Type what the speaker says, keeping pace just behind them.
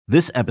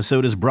This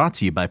episode is brought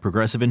to you by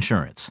Progressive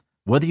Insurance.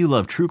 Whether you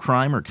love true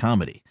crime or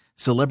comedy,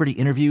 celebrity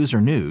interviews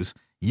or news,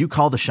 you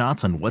call the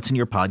shots on what's in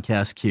your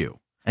podcast queue.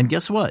 And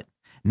guess what?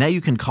 Now you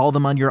can call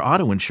them on your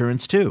auto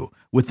insurance too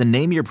with the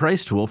Name Your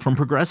Price tool from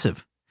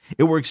Progressive.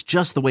 It works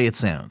just the way it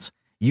sounds.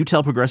 You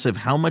tell Progressive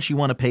how much you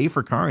want to pay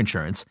for car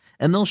insurance,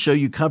 and they'll show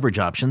you coverage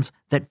options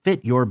that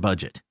fit your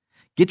budget.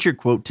 Get your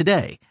quote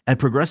today at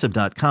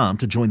Progressive.com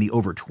to join the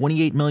over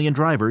 28 million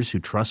drivers who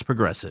trust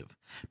Progressive.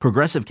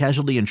 Progressive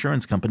Casualty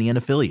Insurance Company and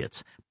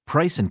Affiliates.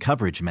 Price and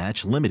coverage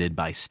match limited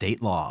by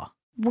state law.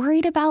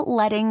 Worried about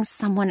letting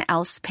someone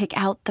else pick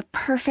out the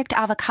perfect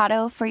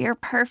avocado for your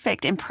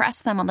perfect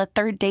impress them on the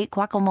third date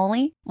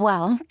guacamole?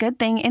 Well, good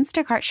thing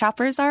Instacart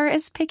shoppers are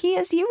as picky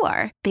as you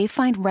are. They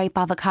find ripe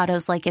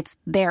avocados like it's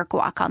their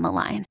guac on the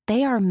line.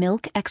 They are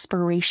milk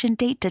expiration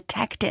date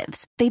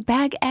detectives. They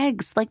bag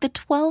eggs like the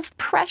 12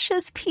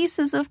 precious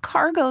pieces of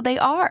cargo they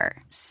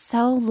are.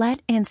 So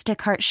let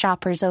Instacart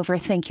shoppers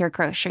overthink your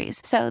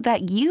groceries so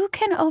that you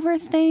can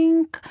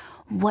overthink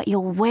what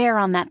you'll wear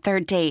on that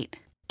third date.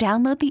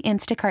 Download the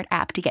Instacart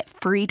app to get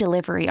free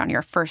delivery on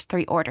your first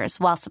 3 orders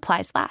while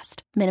supplies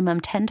last.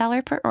 Minimum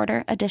 $10 per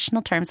order.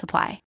 Additional terms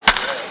apply.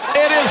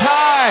 It is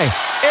high.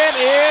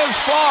 It is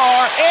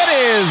far. It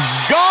is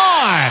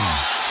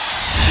gone.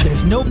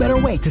 There's no better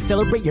way to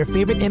celebrate your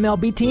favorite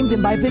MLB team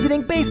than by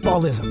visiting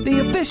Baseballism, the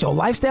official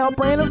lifestyle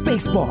brand of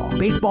baseball.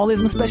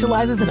 Baseballism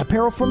specializes in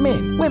apparel for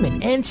men,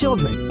 women, and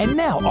children, and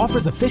now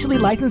offers officially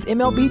licensed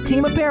MLB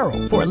team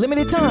apparel. For a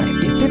limited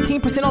time, get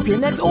 15% off your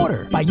next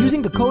order by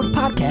using the code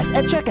podcast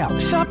at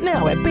checkout. Shop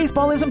now at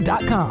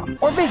baseballism.com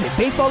or visit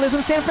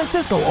Baseballism San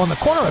Francisco on the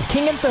corner of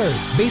King and 3rd.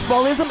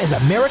 Baseballism is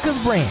America's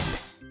brand.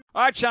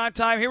 All right, Chime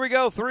Time. Here we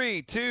go.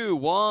 3, 2,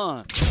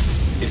 1.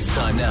 It's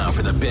time now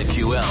for the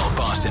BetQL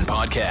Boston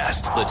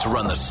Podcast. Let's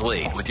run the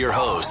slate with your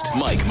host,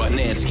 Mike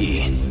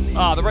Mutnansky.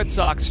 The Red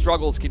Sox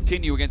struggles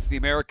continue against the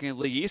American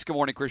League East. Good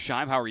morning, Chris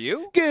Scheim. How are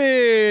you?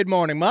 Good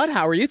morning, Mud.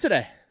 How are you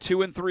today?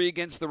 2-3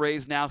 against the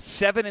Rays now,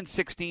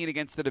 7-16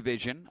 against the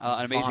division.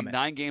 An amazing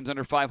 9 games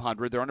under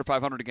 500. They're under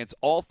 500 against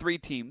all 3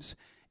 teams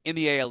in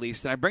the AL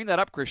East. And I bring that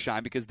up, Chris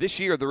Scheim, because this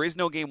year there is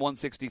no game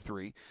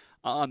 163.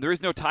 There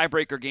is no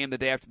tiebreaker game the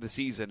day after the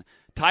season.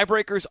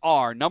 Tiebreakers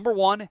are, number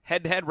 1,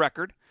 head-to-head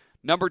record.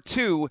 Number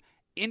 2,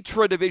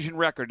 intra-division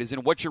record, is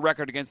in what's your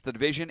record against the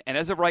division. And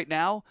as of right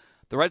now,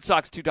 the Red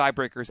Sox 2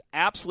 tiebreakers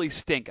absolutely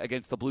stink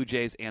against the Blue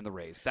Jays and the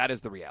Rays. That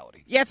is the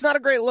reality. Yeah, it's not a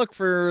great look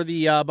for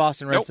the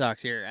Boston Red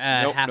Sox here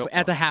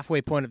at the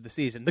halfway point of the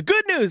season. The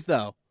good news,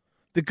 though,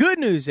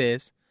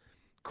 is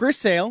Chris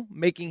Sale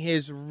making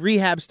his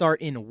rehab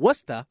start in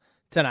Worcester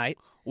tonight.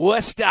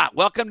 Worcester.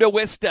 Welcome to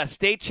Worcester.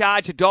 State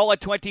charge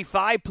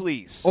 $1.25,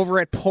 please.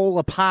 Over at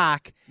Polar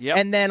Park. Yep.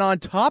 And then on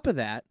top of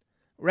that,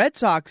 Red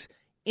Sox,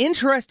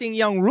 interesting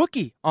young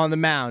rookie on the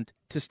mound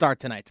to start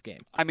tonight's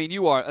game. I mean,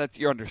 you're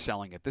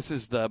underselling it. This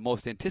is the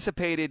most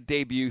anticipated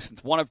debut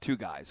since one of 2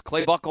 guys,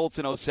 Clay Buchholz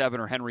in 2007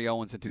 or Henry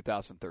Owens in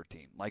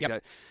 2013.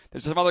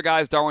 There's some other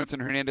guys,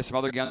 Darwinson Hernandez, some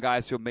other young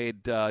guys who have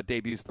made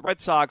debuts. The Red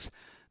Sox,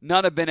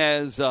 none have been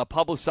as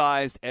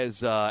publicized,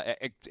 as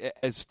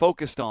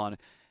focused on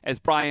as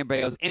Brian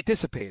Bayo's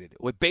anticipated,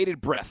 with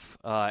bated breath,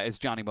 as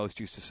Johnny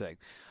Most used to say.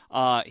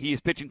 He is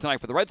pitching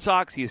tonight for the Red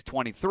Sox. He is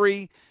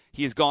 23.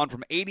 He has gone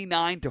from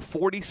 89 to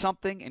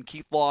 40-something in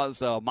Keith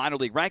Law's minor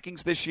league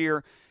rankings this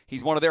year.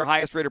 He's one of their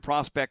highest-rated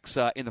prospects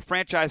in the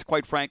franchise,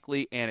 quite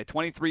frankly, and at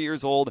 23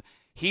 years old,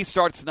 he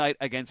starts tonight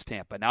against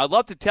Tampa. Now, I'd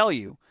love to tell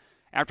you,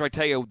 after I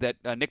tell you that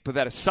Nick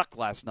Pivetta sucked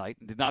last night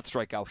and did not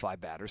strike out 5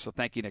 batters, so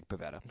thank you, Nick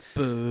Pivetta.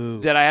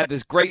 Boo. That I had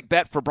this great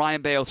bet for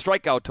Brian Bayo's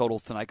strikeout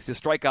totals tonight, because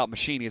his strikeout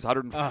machine, he has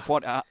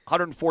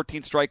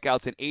 114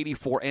 strikeouts in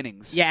 84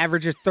 innings. Yeah,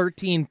 averages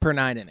 13 per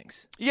 9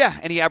 innings. Yeah,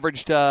 and he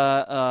averaged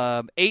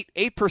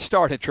 8 per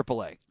start at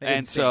AAA.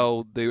 And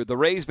so the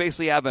Rays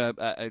basically have a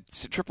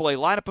AAA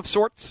lineup of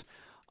sorts.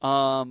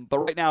 But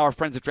right now, our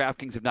friends at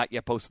DraftKings have not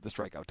yet posted the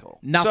strikeout total.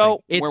 Nothing.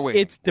 So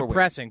it's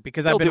depressing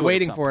because I've been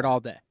waiting for it all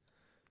day.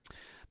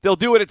 They'll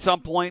do it at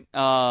some point.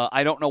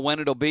 I don't know when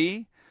it'll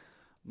be.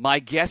 My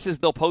guess is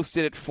they'll post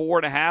it at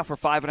 4.5 or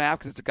 5.5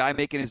 because it's a guy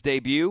making his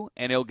debut,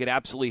 and he'll get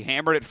absolutely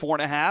hammered at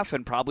 4.5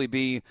 and probably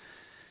be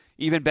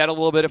even bet a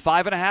little bit at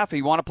 5.5. If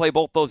you want to play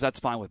both those, that's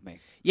fine with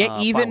me.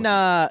 Yeah, even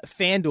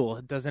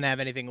FanDuel doesn't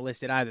have anything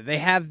listed either. They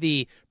have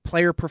the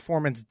player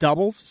performance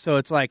doubles, so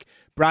it's like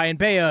Brian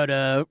Bayo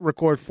to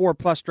record 4+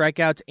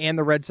 strikeouts and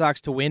the Red Sox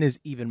to win is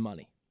even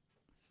money.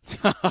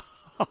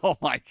 Oh,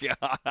 my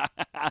God.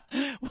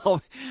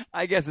 Well,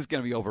 I guess it's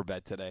going to be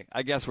overbet today.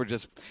 I guess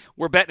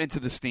we're betting into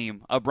the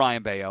steam of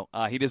Brian Bayo.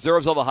 He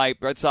deserves all the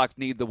hype. Red Sox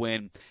need the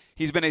win.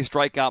 He's been a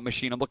strikeout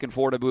machine. I'm looking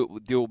forward to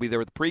do. We'll be there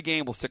with the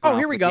pregame. We'll stick around. Oh,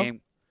 here we go.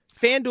 Game.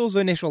 FanDuel's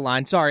initial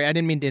line. Sorry, I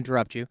didn't mean to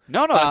interrupt you.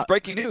 No, that's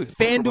breaking news.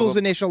 FanDuel's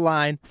initial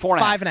line,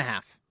 4.5.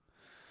 5.5.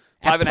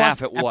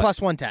 5.5 at what? At plus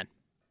 110.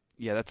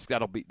 Yeah,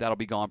 that'll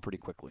be gone pretty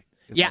quickly.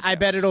 Yeah, I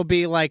bet it'll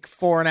be like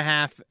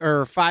 4.5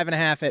 or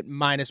 5.5 at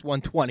minus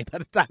 120 by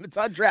the time it's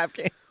on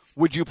DraftKings.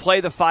 Would you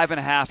play the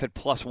 5.5 at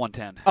plus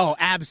 110? Oh,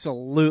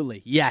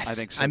 absolutely. Yes. I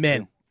think so. I'm too.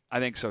 in. I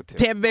think so too.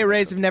 Tampa Bay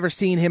Rays have never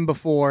seen him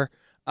before.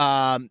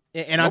 And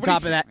on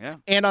top of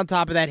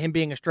that, him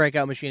being a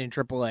strikeout machine in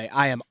AAA,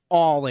 I am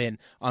all in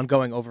on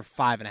going over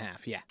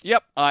 5.5. Yeah.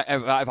 Yep.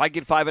 If I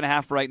get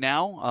 5.5 right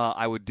now,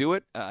 I would do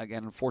it.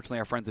 Again, unfortunately,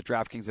 our friends at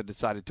DraftKings have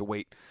decided to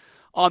wait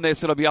on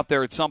this. It'll be up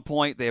there at some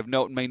point. They have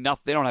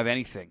they don't have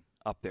anything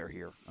up there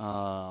here.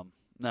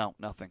 No,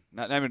 nothing.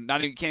 Not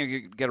even can't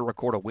even get a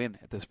record a win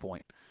at this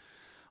point.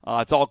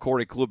 It's all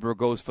Corey Kluber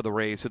goes for the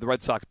Rays, who the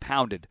Red Sox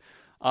pounded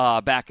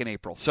back in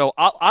April. So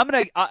I'm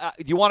gonna.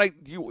 Do you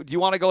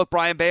want to go with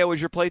Brian Bayo as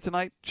your play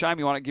tonight, Chime?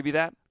 You want to give you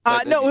that?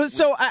 No.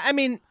 So I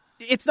mean,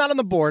 it's not on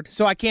the board,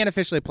 so I can't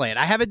officially play it.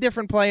 I have a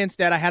different play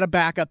instead. I had a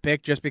backup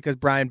pick just because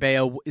Brian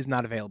Bayo is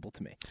not available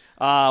to me.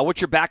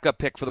 What's your backup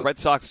pick for the Red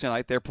Sox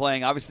tonight? They're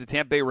playing obviously the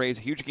Tampa Bay Rays,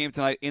 a huge game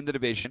tonight in the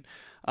division.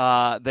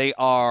 They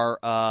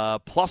are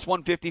plus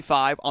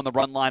 155 on the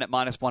run line at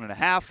minus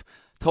 1.5.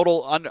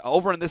 Total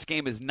over in this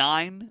game is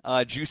 9.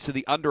 Juice to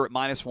the under at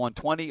minus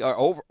 120,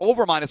 or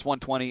over minus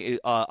 120.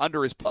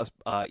 Under is plus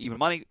even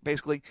money,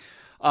 basically.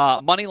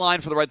 Money line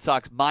for the Red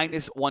Sox,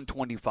 minus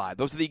 125.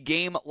 Those are the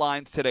game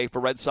lines today for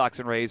Red Sox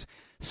and Rays.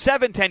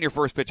 7:10 your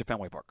first pitch at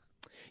Fenway Park.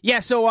 Yeah,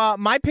 so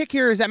my pick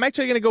here is I'm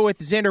actually going to go with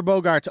Xander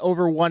Bogaerts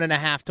over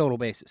 1.5 total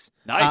bases.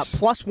 Nice.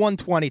 Plus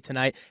 120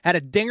 tonight. Had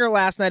a dinger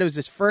last night. It was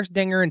his first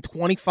dinger in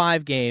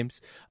 25 games.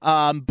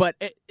 But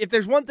if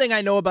there's one thing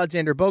I know about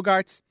Xander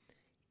Bogaerts,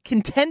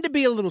 can tend to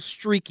be a little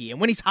streaky. And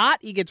when he's hot,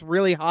 he gets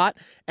really hot,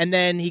 and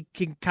then he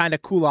can kind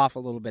of cool off a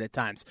little bit at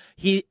times.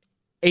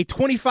 A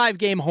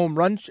 25-game home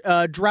run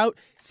drought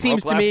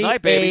seems to me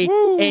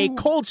a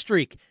cold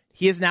streak.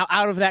 He is now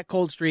out of that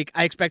cold streak.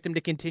 I expect him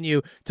to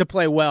continue to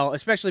play well,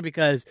 especially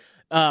because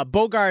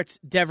Bogaerts,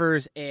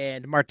 Devers,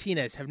 and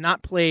Martinez have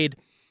not played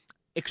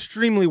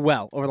extremely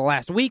well over the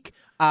last week.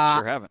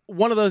 Sure haven't.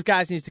 One of those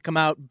guys needs to come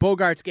out.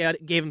 Bogaerts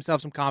gave himself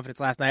some confidence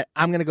last night.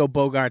 I'm going to go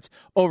Bogaerts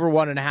over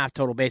 1.5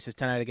 total bases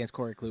tonight against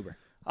Corey Kluber.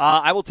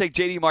 I will take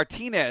J.D.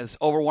 Martinez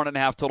over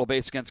 1.5 total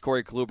base against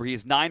Corey Kluber.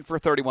 He's 9 for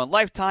 31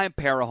 lifetime,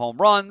 pair of home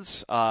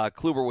runs.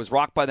 Kluber was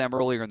rocked by them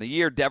earlier in the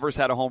year. Devers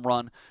had a home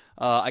run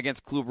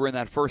against Kluber in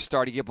that first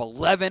start. He gave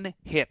 11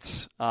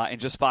 hits in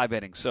just 5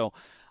 innings. So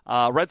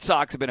Red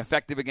Sox have been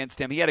effective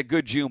against him. He had a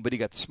good June, but he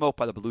got smoked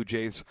by the Blue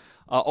Jays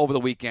over the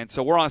weekend.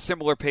 So we're on a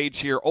similar page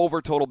here.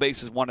 Over total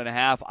bases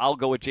 1.5. I'll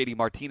go with J.D.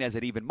 Martinez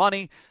at even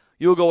money.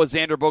 You'll go with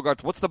Xander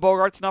Bogaerts. What's the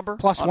Bogaerts number?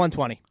 Plus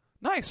 120.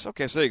 Nice.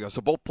 Okay, so there you go. So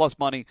both plus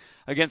money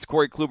against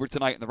Corey Kluber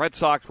tonight in the Red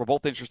Sox. We're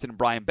both interested in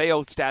Brian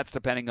Bayo stats,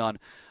 depending on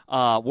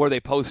where they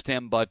post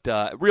him. But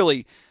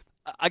really,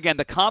 again,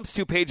 the comps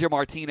to Pedro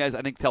Martinez,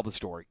 I think, tell the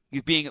story.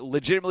 He's being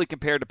legitimately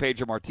compared to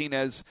Pedro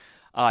Martinez.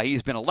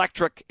 He's been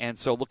electric, and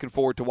so looking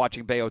forward to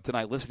watching Bayo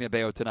tonight, listening to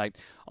Bayo tonight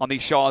on the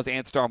Shaw's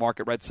and Star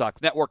Market Red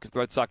Sox Network as the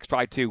Red Sox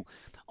try to,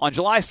 on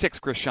July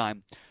 6th, Chris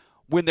Scheim,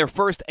 win their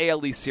first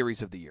AL East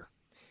series of the year.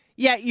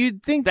 Yeah,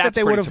 you'd think that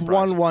they would have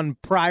won one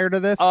prior to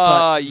this,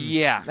 but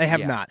yeah, they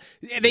have not.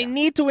 They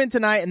need to win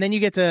tonight, and then you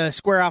get to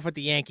square off with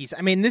the Yankees.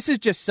 I mean, this is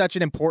just such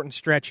an important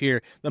stretch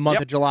here, the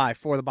month of July,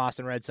 for the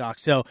Boston Red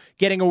Sox. So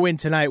getting a win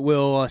tonight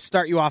will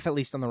start you off at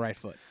least on the right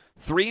foot.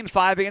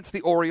 3-5 against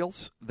the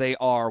Orioles. They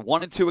are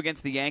 1-2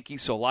 against the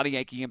Yankees, so a lot of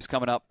Yankee games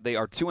coming up. They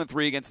are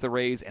 2-3 against the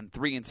Rays and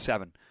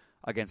 3-7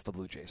 against the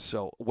Blue Jays.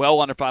 So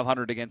well under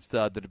 500 against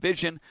the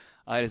division.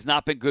 It has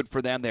not been good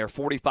for them. They are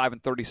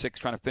 45-36,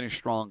 trying to finish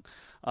strong.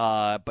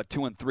 But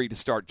 2-3 to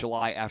start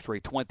July after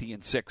a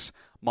 20-6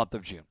 month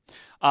of June.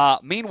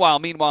 Meanwhile,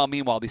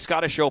 the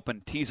Scottish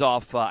Open tees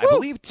off, I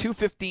believe,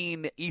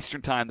 2:15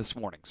 Eastern time this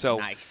morning. So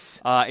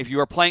nice. If you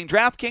are playing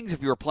DraftKings,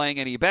 if you are playing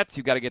any bets,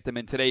 you've got to get them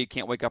in today. You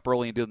can't wake up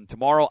early and do them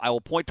tomorrow. I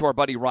will point to our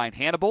buddy Ryan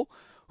Hannibal,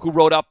 who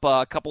wrote up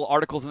a couple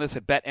articles on this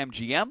at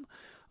BetMGM.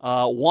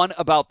 One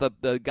about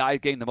the guy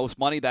getting the most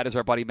money. That is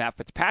our buddy Matt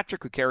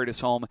Fitzpatrick, who carried us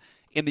home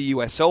in the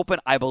U.S. Open.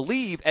 I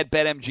believe at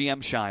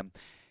BetMGM, Scheim,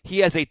 he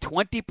has a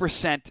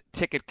 20%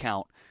 ticket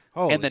count,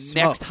 and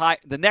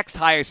the next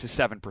highest is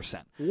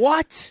 7%.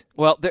 What?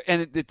 Well,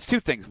 and it's two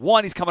things.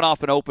 One, he's coming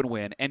off an Open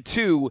win, and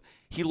two,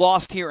 he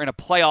lost here in a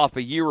playoff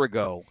a year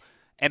ago,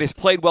 and has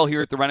played well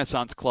here at the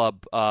Renaissance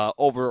Club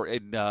over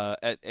in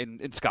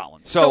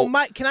Scotland. So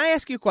Mike, can I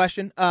ask you a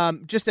question?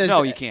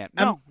 No, you can't.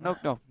 No.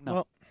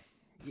 Well,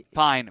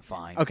 Fine.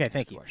 Okay,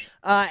 thank you.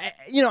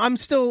 I'm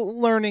still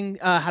learning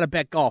how to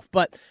bet golf,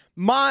 but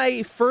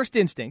my first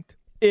instinct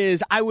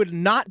is I would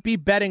not be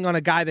betting on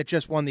a guy that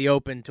just won the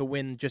Open to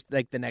win just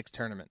like the next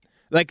tournament.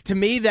 Like, to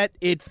me, that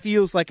it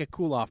feels like a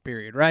cool-off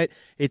period, right?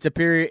 It's a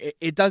period.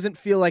 It doesn't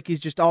feel like he's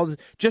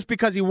just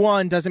because he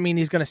won doesn't mean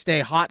he's going to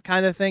stay hot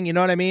kind of thing. You know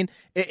what I mean?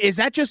 Is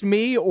that just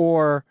me,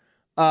 or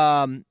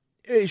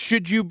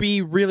should you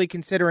be really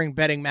considering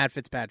betting Matt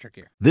Fitzpatrick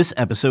here? This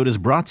episode is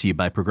brought to you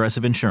by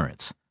Progressive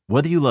Insurance.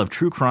 Whether you love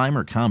true crime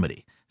or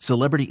comedy,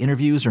 celebrity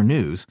interviews or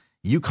news,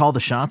 you call the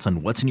shots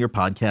on what's in your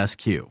podcast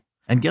queue.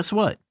 And guess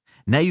what?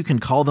 Now you can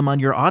call them on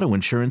your auto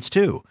insurance,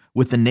 too,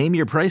 with the Name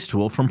Your Price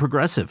tool from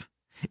Progressive.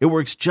 It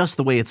works just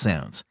the way it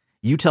sounds.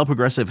 You tell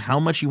Progressive how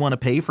much you want to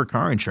pay for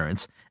car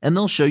insurance, and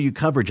they'll show you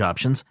coverage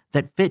options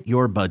that fit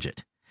your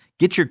budget.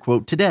 Get your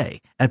quote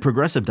today at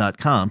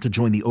Progressive.com to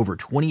join the over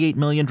 28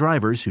 million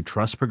drivers who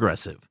trust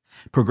Progressive.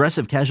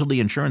 Progressive Casualty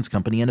Insurance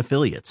Company and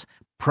Affiliates.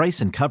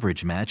 Price and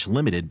coverage match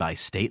limited by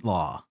state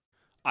law.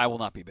 I will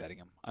not be betting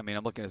him. I mean,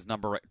 I'm looking at his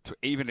number,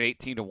 even at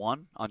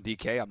 18-1 on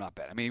DK, I'm not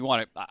betting. I mean, you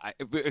want to,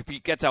 if he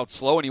gets out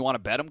slow and you want to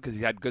bet him because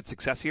he had good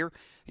success here,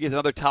 he has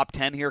another top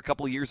 10 here a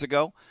couple of years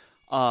ago.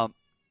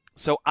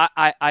 So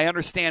I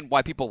understand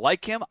why people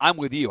like him. I'm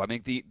with you. I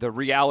mean, the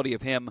reality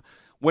of him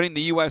winning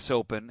the U.S.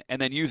 Open and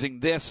then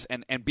using this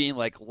and being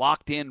like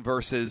locked in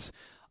versus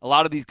a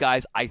lot of these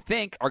guys, I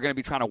think, are going to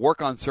be trying to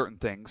work on certain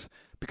things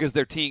because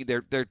they're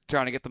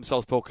trying to get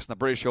themselves focused on the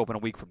British Open a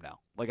week from now.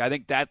 Like, I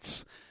think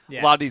that's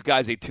a lot of these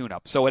guys, a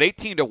tune-up. So at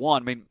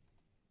 18-1, I mean,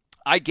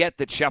 I get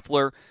that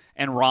Scheffler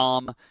and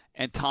Rahm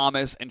and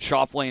Thomas and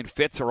Schauffele and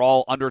Fitz are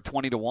all under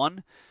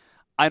 20-1.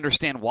 I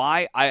understand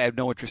why. I have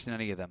no interest in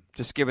any of them,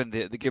 just given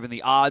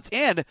the odds.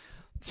 And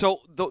so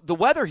the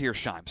weather here,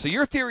 Shime. So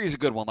your theory is a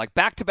good one. Like,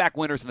 back-to-back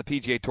winners in the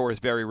PGA Tour is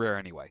very rare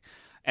anyway,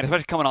 and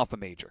especially coming off a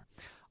major.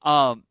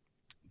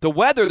 The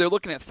weather, they're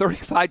looking at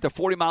 35 to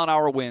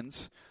 40-mile-an-hour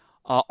winds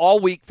all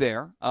week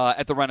there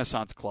at the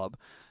Renaissance Club.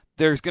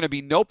 There's going to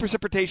be no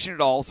precipitation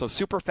at all, so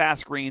super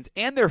fast greens,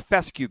 and they're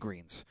fescue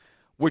greens,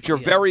 which are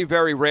very,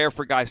 very rare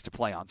for guys to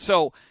play on.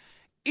 So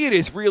it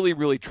is really,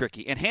 really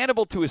tricky. And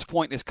Hannibal, to his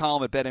point in his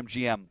column at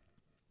BetMGM,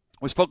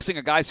 was focusing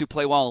on guys who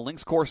play well on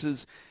links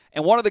courses.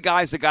 And one of the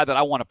guys, the guy that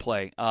I want to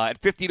play at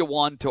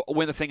 50-1 to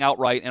win the thing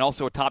outright and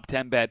also a top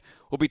 10 bet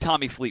will be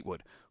Tommy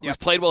Fleetwood, who's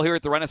played well here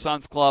at the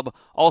Renaissance Club,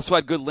 also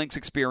had good links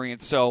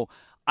experience. So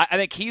I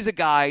think he's a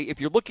guy,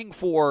 if you're looking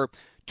for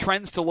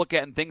trends to look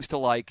at and things to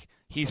like,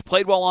 he's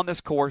played well on this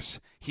course.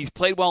 He's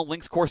played well on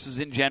links courses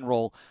in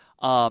general.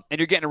 And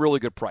you're getting a really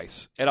good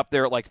price at up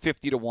there at like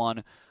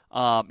 50-1.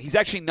 He's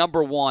actually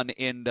number one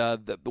in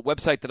the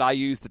website that I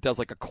use that does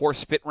like a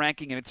course fit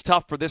ranking. And it's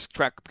tough for this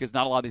track because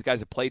not a lot of these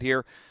guys have played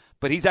here.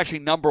 But he's actually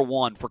number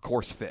one for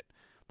course fit.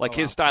 Like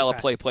his style of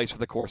play plays for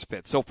the course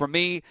fit. So for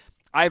me,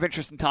 I have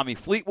interest in Tommy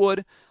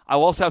Fleetwood. I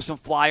will also have some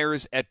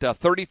flyers at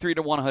 33-1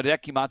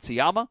 Hideki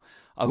Matsuyama,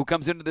 who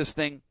comes into this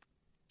thing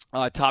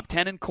top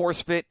 10 in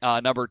course fit,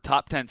 number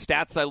top 10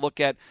 stats that I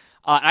look at.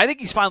 I think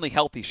he's finally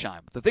healthy,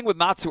 Shime. The thing with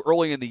Matsu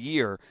early in the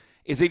year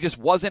is he just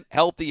wasn't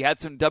healthy. He had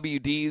some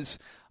WDs.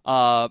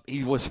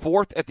 He was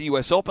fourth at the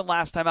U.S. Open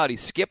last time out. He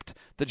skipped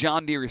the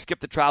John Deere. He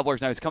skipped the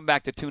Travelers. Now he's come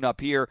back to tune up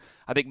here.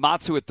 I think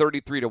Matsu at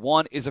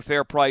 33-1 is a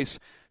fair price.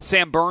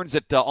 Sam Burns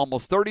at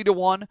almost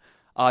 30-1,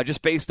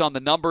 just based on the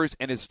numbers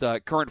and his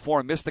current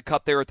form. Missed the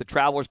cut there at the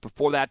Travelers.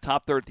 Before that,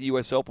 top third at the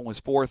U.S. Open, was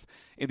fourth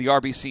in the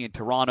RBC in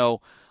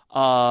Toronto.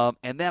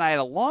 And then I had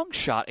a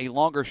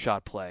longer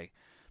shot play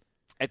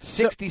at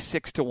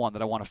 66-1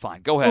 that I want to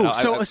find. Go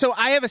ahead. So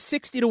I have a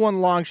 60-1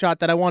 long shot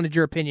that I wanted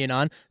your opinion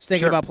on. I was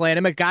thinking about playing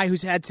him. A guy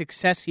who's had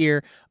success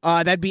here,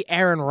 that'd be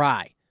Aaron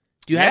Rai.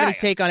 Do you have any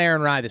take on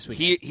Aaron Rai this week?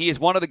 He is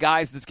one of the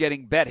guys that's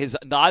getting bet. His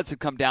odds have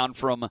come down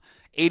from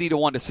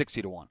 80-1 to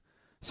 60-1.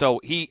 So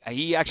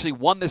he actually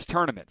won this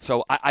tournament.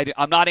 So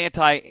I'm not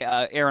anti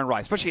Aaron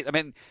Rai, especially, I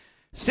mean,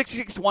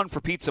 66-1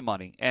 for pizza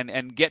money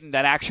and getting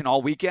that action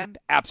all weekend,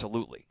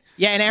 absolutely.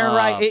 Yeah, and Aaron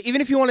Rai,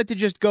 even if you wanted to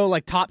just go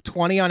like top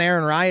 20 on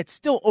Aaron Rai, it's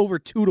still over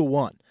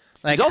 2-1.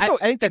 Like, he's also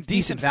I think that's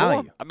decent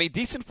value. Form. I mean,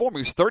 decent form. He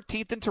was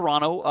 13th in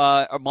Toronto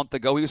a month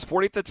ago. He was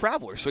 40th at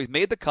Travelers. So he's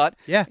made the cut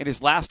in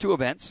his last two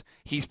events.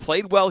 He's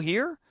played well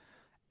here.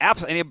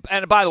 Absolutely.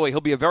 And by the way,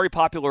 he'll be a very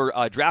popular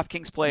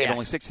DraftKings play at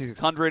only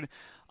 6,600.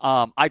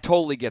 I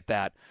totally get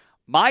that.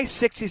 My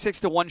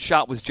 66-1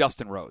 shot was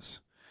Justin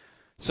Rose.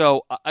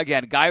 So,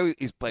 again, a guy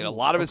who's played a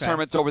lot of his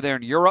tournaments over there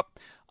in Europe.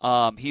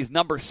 He's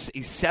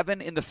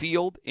 7 in the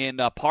field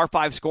in par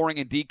 5 scoring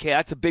in DK.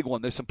 That's a big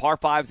one. There's some par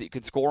 5s that you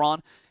can score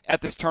on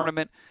at this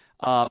tournament.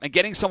 And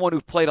getting someone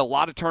who's played a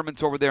lot of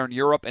tournaments over there in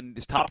Europe and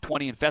is top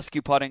 20 in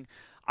fescue putting,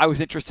 I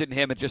was interested in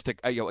him. And just,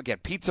 again,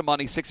 pizza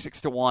money,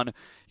 66-1.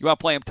 You want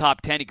to play him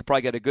top 10, you could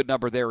probably get a good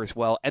number there as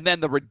well. And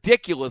then the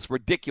ridiculous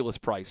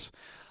price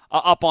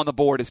up on the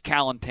board is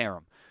Callan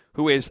Tarum,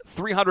 who is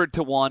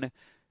 300-1.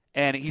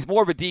 And he's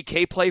more of a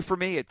DK play for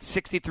me. At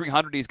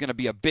 6,300, he's going to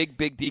be a big,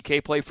 big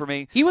DK play for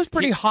me. He was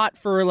pretty hot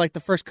for like the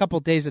first couple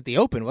of days at the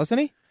Open,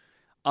 wasn't he?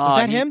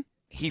 Was that him?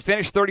 He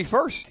finished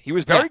 31st. He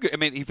was very good. I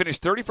mean, he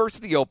finished 31st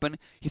at the Open.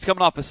 He's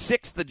coming off a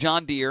 6th at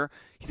John Deere.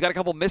 He's got a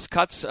couple missed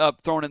cuts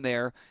thrown in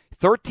there.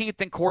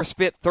 13th in course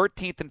fit,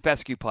 13th in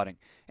fescue putting.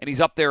 And he's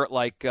up there at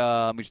like,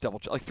 let me just double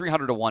check, like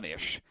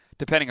 300-1-ish.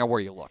 Depending on where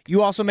you look.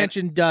 You also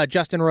mentioned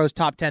Justin Rose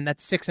top 10.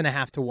 That's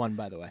 6.5-1,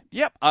 by the way.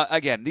 Yep.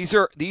 Again, these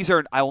are.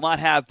 I will not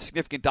have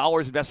significant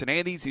dollars invested in any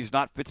of these. These are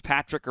not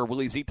Fitzpatrick or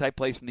Willie Z type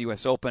plays from the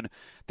U.S. Open.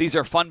 These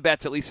are fun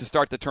bets at least to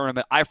start the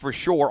tournament. I for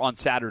sure on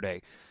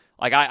Saturday.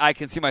 Like I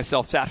can see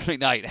myself Saturday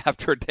night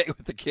after a day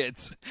with the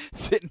kids,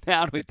 sitting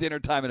down with dinner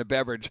time and a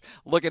beverage,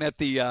 looking at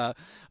the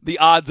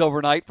odds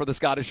overnight for the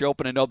Scottish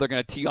Open, and know they're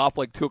going to tee off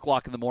like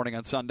 2:00 in the morning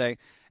on Sunday,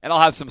 and I'll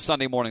have some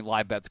Sunday morning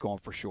live bets going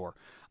for sure.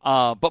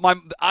 But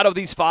out of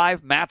these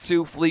 5,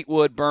 Matsu,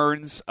 Fleetwood,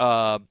 Burns,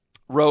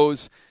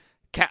 Rose,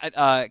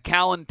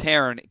 Callan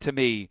Tarum, to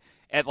me,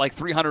 at like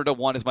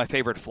 300-1 is my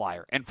favorite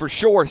flyer. And for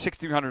sure,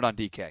 6,300 on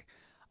DK.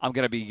 I'm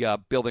going to be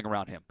building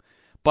around him.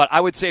 But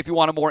I would say if you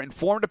want a more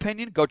informed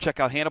opinion, go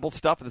check out Hannibal's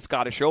stuff at the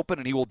Scottish Open,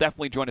 and he will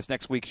definitely join us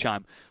next week,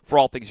 Chime, for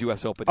all things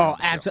U.S. Open. Oh,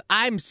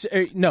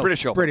 absolutely.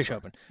 British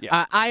Open.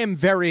 Yeah. I am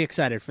very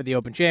excited for the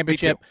Open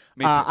Championship.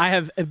 Me too. I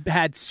have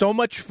had so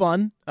much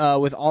fun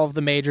with all of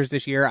the majors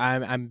this year.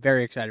 I'm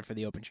very excited for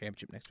the Open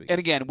Championship next week. And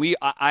again,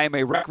 I am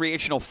a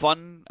recreational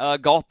fun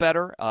golf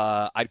bettor.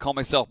 I'd call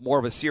myself more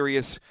of a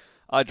serious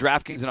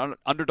DraftKings and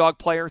underdog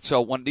player. So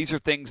when these are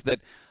things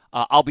that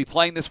I'll be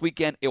playing this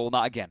weekend, it will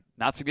not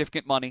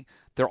significant money.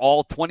 They're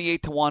all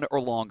 28-1 or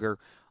longer,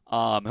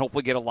 and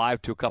hopefully get alive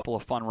to a couple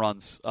of fun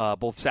runs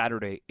both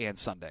Saturday and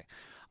Sunday.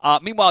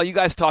 Meanwhile, you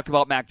guys talked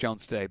about Mac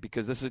Jones today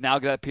because this is now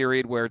that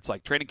period where it's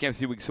like training camp's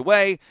 2 weeks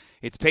away.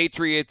 It's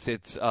Patriots.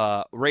 It's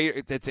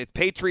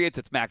Patriots.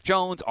 It's Mac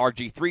Jones.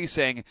 RG3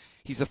 saying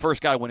he's the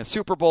first guy to win a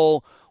Super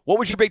Bowl. What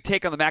was your big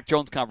take on the Mac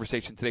Jones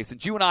conversation today?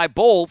 Since you and I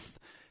both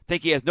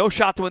think he has no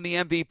shot to win the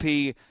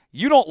MVP,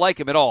 you don't like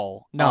him at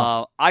all.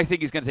 No. I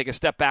think he's going to take a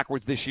step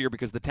backwards this year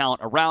because of the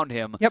talent around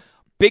him. Yep.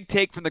 Big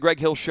take from the Greg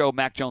Hill Show,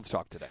 Mac Jones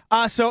talk today.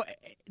 So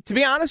to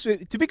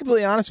be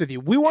completely honest with you,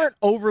 we weren't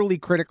overly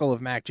critical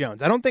of Mac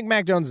Jones. I don't think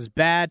Mac Jones is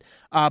bad,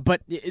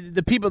 but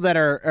the people that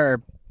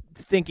are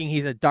thinking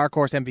he's a dark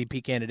horse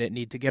MVP candidate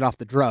need to get off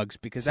the drugs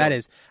because that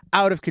is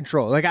out of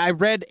control. Like I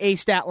read a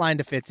stat line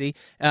to Fitzy,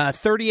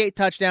 38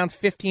 touchdowns,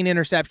 15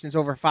 interceptions,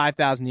 over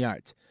 5,000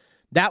 yards.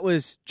 That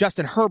was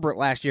Justin Herbert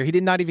last year. He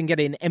did not even get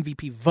an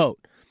MVP vote.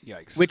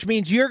 Yikes. Which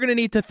means you're going to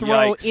need to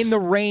throw in the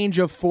range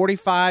of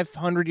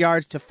 4,500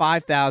 yards to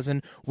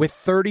 5,000 with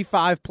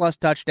 35-plus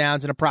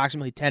touchdowns and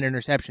approximately 10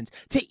 interceptions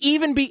to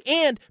even be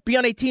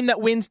on a team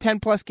that wins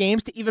 10-plus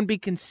games to even be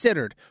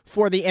considered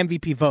for the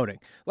MVP voting.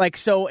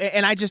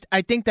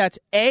 I think that's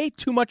A,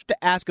 too much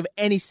to ask of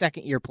any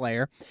second-year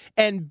player,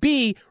 and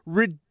B,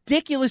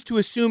 ridiculous to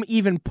assume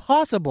even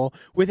possible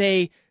with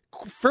a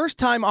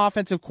first-time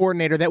offensive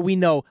coordinator that we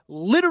know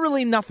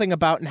literally nothing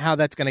about and how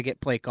that's going to get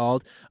play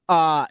called.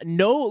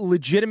 No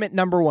legitimate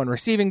number one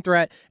receiving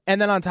threat. And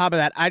then on top of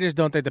that, I just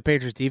don't think the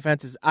Patriots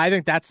defense is, I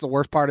think that's the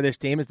worst part of this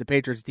team is the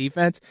Patriots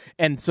defense.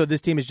 And so this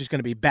team is just going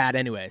to be bad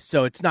anyway.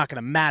 So it's not going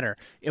to matter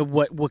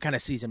what kind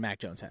of season Mac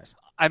Jones has.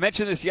 I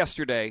mentioned this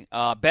yesterday.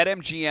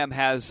 BetMGM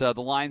has the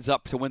lines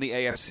up to win the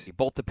AFC.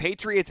 Both the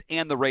Patriots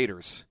and the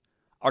Raiders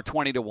are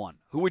 20-1.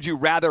 Who would you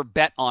rather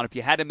bet on if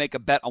you had to make a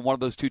bet on one of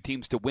those two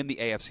teams to win the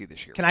AFC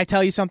this year? Can I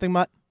tell you something,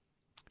 Mutt?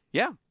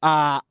 Yeah.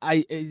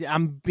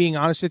 I'm being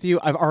honest with you.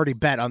 I've already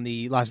bet on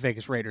the Las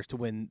Vegas Raiders to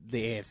win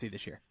the AFC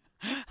this year.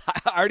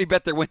 I already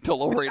bet their win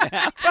total over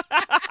 8.5.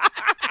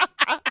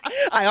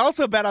 I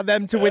also bet on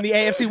them to win the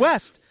AFC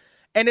West.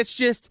 And it's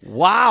just...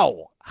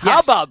 Wow. How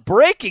about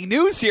breaking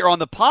news here on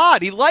the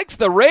pod? He likes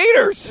the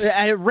Raiders.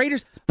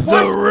 Raiders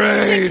plus the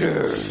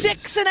Raiders.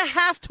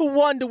 6.5 to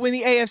 1 to win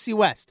the AFC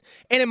West.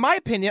 And in my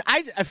opinion,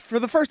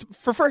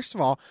 first of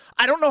all,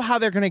 I don't know how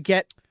they're going to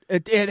get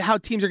how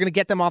teams are going to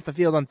get them off the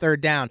field on third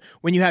down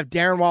when you have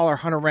Darren Waller,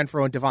 Hunter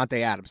Renfrow, and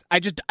Devontae Adams.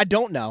 I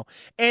don't know.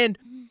 And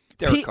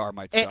Derek Carr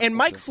might suck. And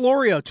Mike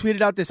Florio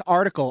tweeted out this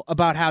article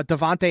about how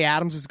Devontae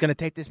Adams is going to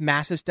take this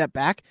massive step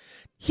back.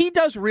 He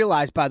does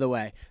realize, by the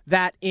way,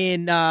 that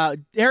in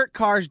Derek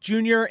Carr's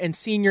junior and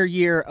senior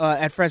year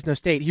at Fresno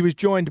State, he was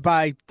joined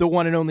by the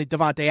one and only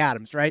Devontae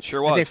Adams, right?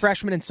 Sure was. As a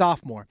freshman and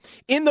sophomore.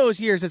 In those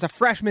years, as a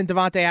freshman,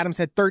 Devontae Adams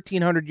had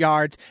 1,300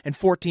 yards and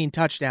 14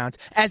 touchdowns.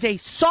 As a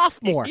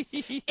sophomore,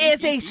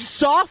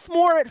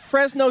 at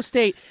Fresno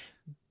State,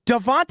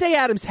 Devontae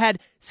Adams had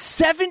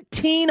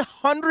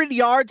 1,700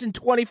 yards and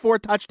 24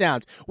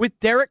 touchdowns with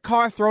Derek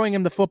Carr throwing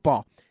him the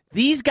football.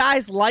 These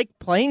guys like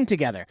playing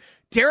together.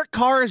 Derek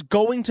Carr is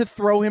going to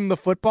throw him the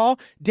football.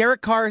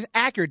 Derek Carr is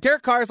accurate.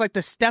 Derek Carr is like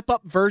the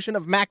step-up version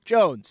of Mac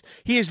Jones.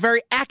 He is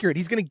very accurate.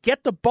 He's going to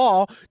get the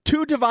ball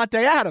to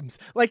Devontae Adams.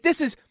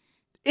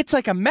 It's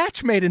like a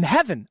match made in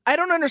heaven. I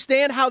don't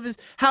understand how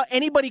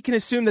anybody can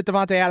assume that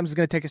Devontae Adams is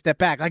going to take a step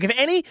back. Like, if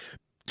any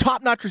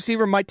top-notch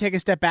receiver might take a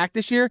step back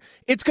this year,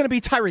 it's going to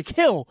be Tyreek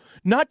Hill,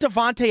 not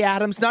Devontae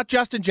Adams, not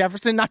Justin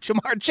Jefferson, not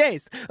Jamar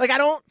Chase.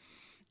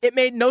 It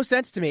made no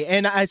sense to me.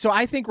 And so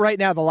I think right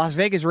now the Las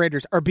Vegas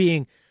Raiders are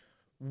being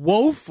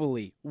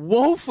woefully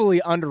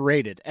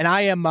underrated. And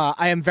I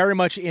am very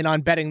much in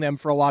on betting them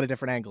for a lot of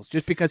different angles,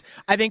 just because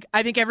I think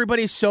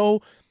everybody's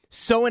so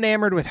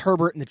enamored with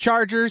Herbert and the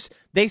Chargers.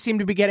 They seem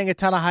to be getting a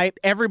ton of hype.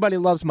 Everybody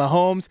loves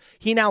Mahomes.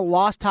 He now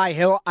lost Ty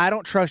Hill. I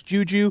don't trust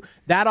Juju.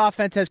 That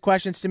offense has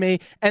questions to me.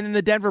 And then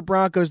the Denver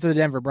Broncos to the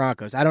Denver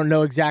Broncos. I don't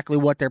know exactly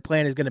what their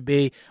plan is going to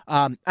be.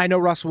 I know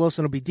Russell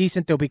Wilson will be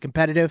decent. They'll be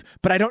competitive.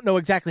 But I don't know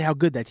exactly how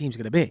good that team's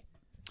going to be.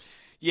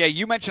 Yeah,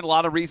 you mentioned a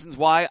lot of reasons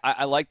why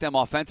I like them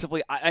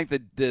offensively. I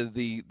think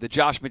the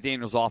Josh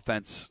McDaniels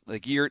offense,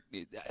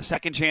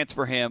 second chance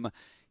for him,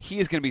 he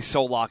is going to be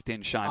so locked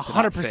in, Shine.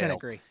 100%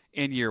 agree.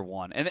 In year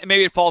one. And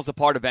maybe it falls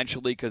apart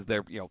eventually because they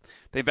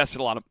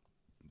invested a lot of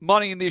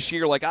money in this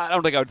year. I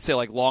don't think I would say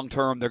long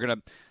term they're going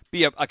to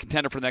be a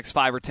contender for the next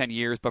 5 or 10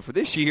 years. But for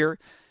this year,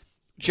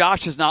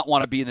 Josh does not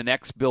want to be the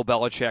next Bill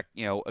Belichick,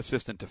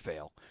 assistant to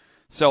fail.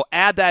 So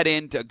add that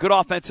in to a good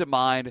offensive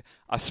mind,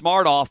 a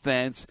smart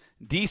offense,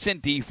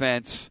 decent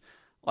defense.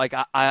 Like,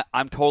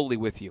 I'm totally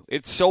with you.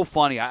 It's so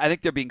funny. I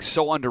think they're being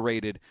so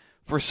underrated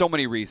for so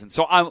many reasons.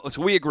 So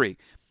we agree.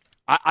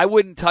 I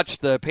wouldn't touch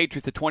the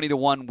Patriots at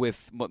 20-1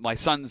 with my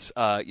son's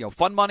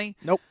fun money.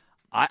 Nope.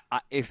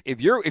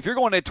 If you're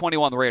going at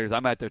 21 the Raiders,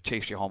 I'm going to have to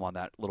chase you home on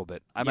that a little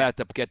bit. I'm going to have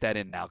to get that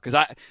in now because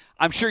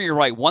I'm sure you're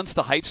right. Once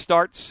the hype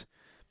starts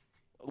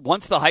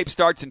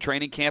in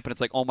training camp and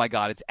it's like, oh my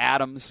God, it's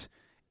Adams,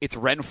 it's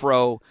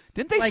Renfro.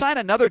 Didn't they sign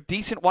another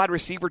decent wide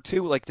receiver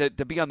too, like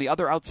to be on the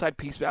other outside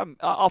piece?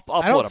 I'll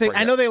pull it up right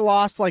I know they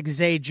lost like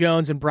Zay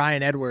Jones and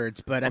Brian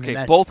Edwards, but I mean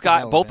that's both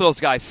of those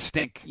guys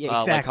stink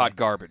like hot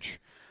garbage.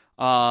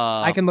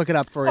 I can look it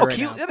up for you right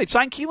now. Yeah, they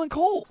signed Keelan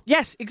Cole.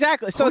 Yes,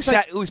 exactly. So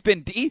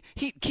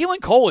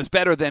Keelan Cole is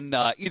better than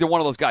either one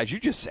of those guys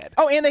you just said.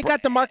 Oh, and they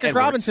got DeMarcus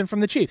Robinson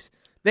from the Chiefs.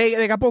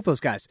 They got both those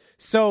guys.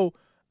 So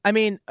I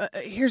mean,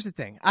 here's the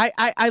thing.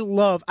 I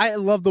love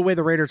the way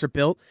the Raiders are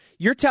built.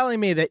 You're telling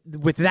me that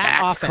with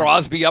that Max offense,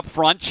 Crosby up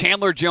front,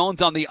 Chandler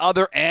Jones on the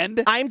other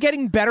end. I'm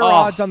getting better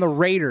odds on the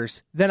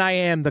Raiders than I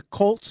am the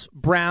Colts,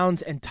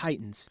 Browns, and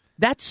Titans.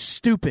 That's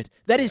stupid.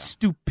 That is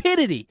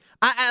stupidity.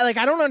 I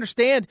don't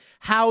understand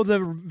how the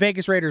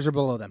Vegas Raiders are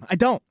below them. I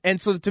don't. And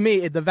so to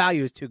me, the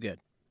value is too good.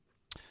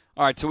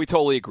 All right, so we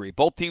totally agree.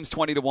 Both teams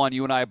 20-1.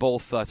 You and I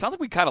both. Sounds like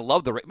we kind of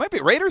love it might be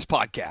a Raiders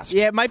podcast.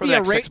 Yeah, it might be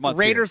a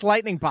Raiders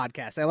Lightning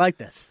podcast. I like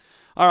this.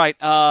 All right,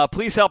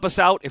 please help us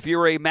out. If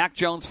you're a Mac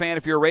Jones fan,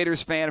 if you're a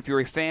Raiders fan, if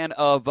you're a fan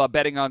of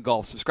betting on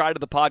golf, subscribe to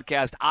the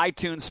podcast,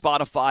 iTunes,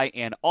 Spotify,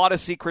 and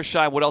Odyssey. Chris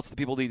Schein, what else do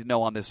people need to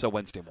know on this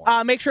Wednesday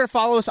morning? Make sure to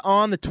follow us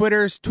on the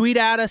Twitters. Tweet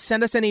at us.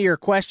 Send us any of your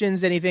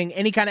questions, anything,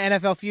 any kind of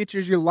NFL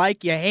futures you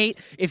like, you hate.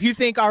 If you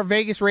think our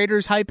Vegas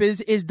Raiders hype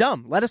is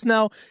dumb, let us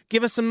know.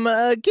 Give us some,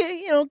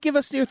 give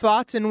us your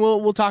thoughts, and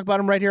we'll talk about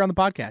them right here on the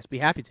podcast. Be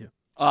happy to.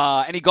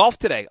 Any golf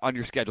today on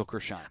your schedule,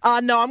 Chris Schein?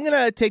 No, I'm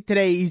gonna take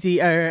today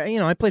easy.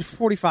 I played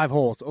 45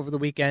 holes over the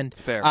weekend.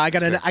 It's fair. I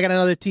got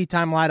another tee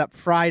time lined up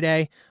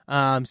Friday.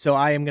 So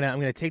I'm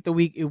gonna take the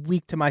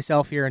week to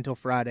myself here until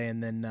Friday,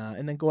 and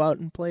then go out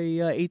and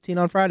play 18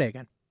 on Friday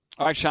again.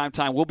 All right, Schein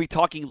time. We'll be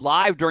talking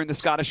live during the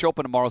Scottish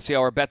Open tomorrow. See how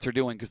our bets are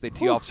doing because they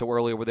tee off so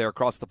early over there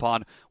across the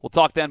pond. We'll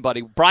talk then,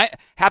 buddy.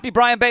 Happy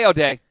Brian Bayo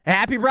Day.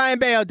 Happy Brian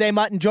Bayo Day,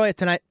 Mutt. Enjoy it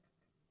tonight.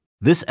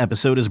 This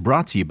episode is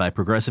brought to you by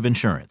Progressive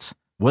Insurance.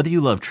 Whether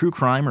you love true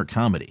crime or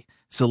comedy,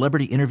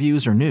 celebrity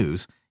interviews or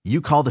news,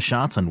 you call the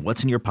shots on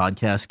what's in your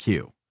podcast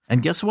queue.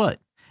 And guess what?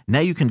 Now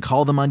you can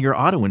call them on your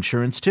auto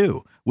insurance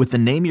too with the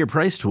Name Your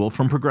Price tool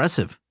from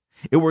Progressive.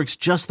 It works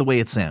just the way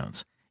it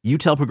sounds. You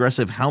tell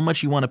Progressive how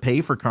much you want to pay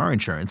for car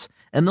insurance,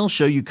 and they'll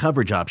show you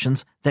coverage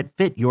options that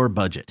fit your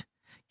budget.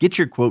 Get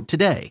your quote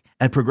today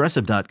at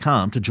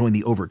Progressive.com to join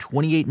the over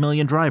 28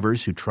 million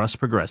drivers who trust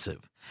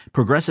Progressive.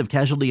 Progressive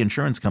Casualty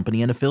Insurance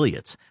Company and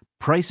Affiliates.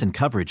 Price and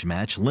coverage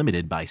match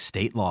limited by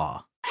state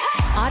law.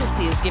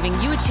 Odyssey is giving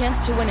you a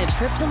chance to win a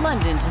trip to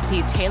London to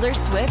see Taylor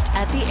Swift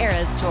at the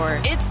Eras Tour.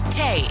 It's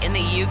Tay in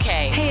the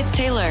UK. Hey, it's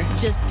Taylor.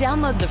 Just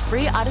download the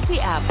free Odyssey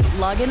app,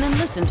 log in and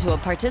listen to a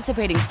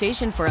participating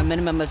station for a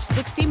minimum of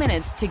 60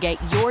 minutes to get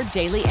your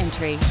daily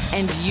entry.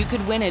 And you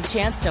could win a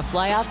chance to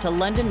fly off to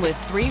London with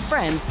 3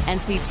 friends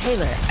and see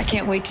Taylor. I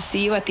can't wait to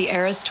see you at the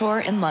Eras Tour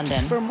in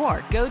London. For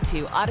more, go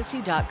to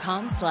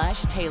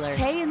odyssey.com/Taylor.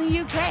 Tay in the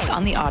UK. It's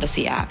on the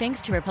Odyssey app.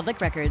 Thanks to Republic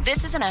Records.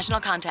 This is a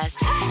national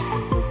contest.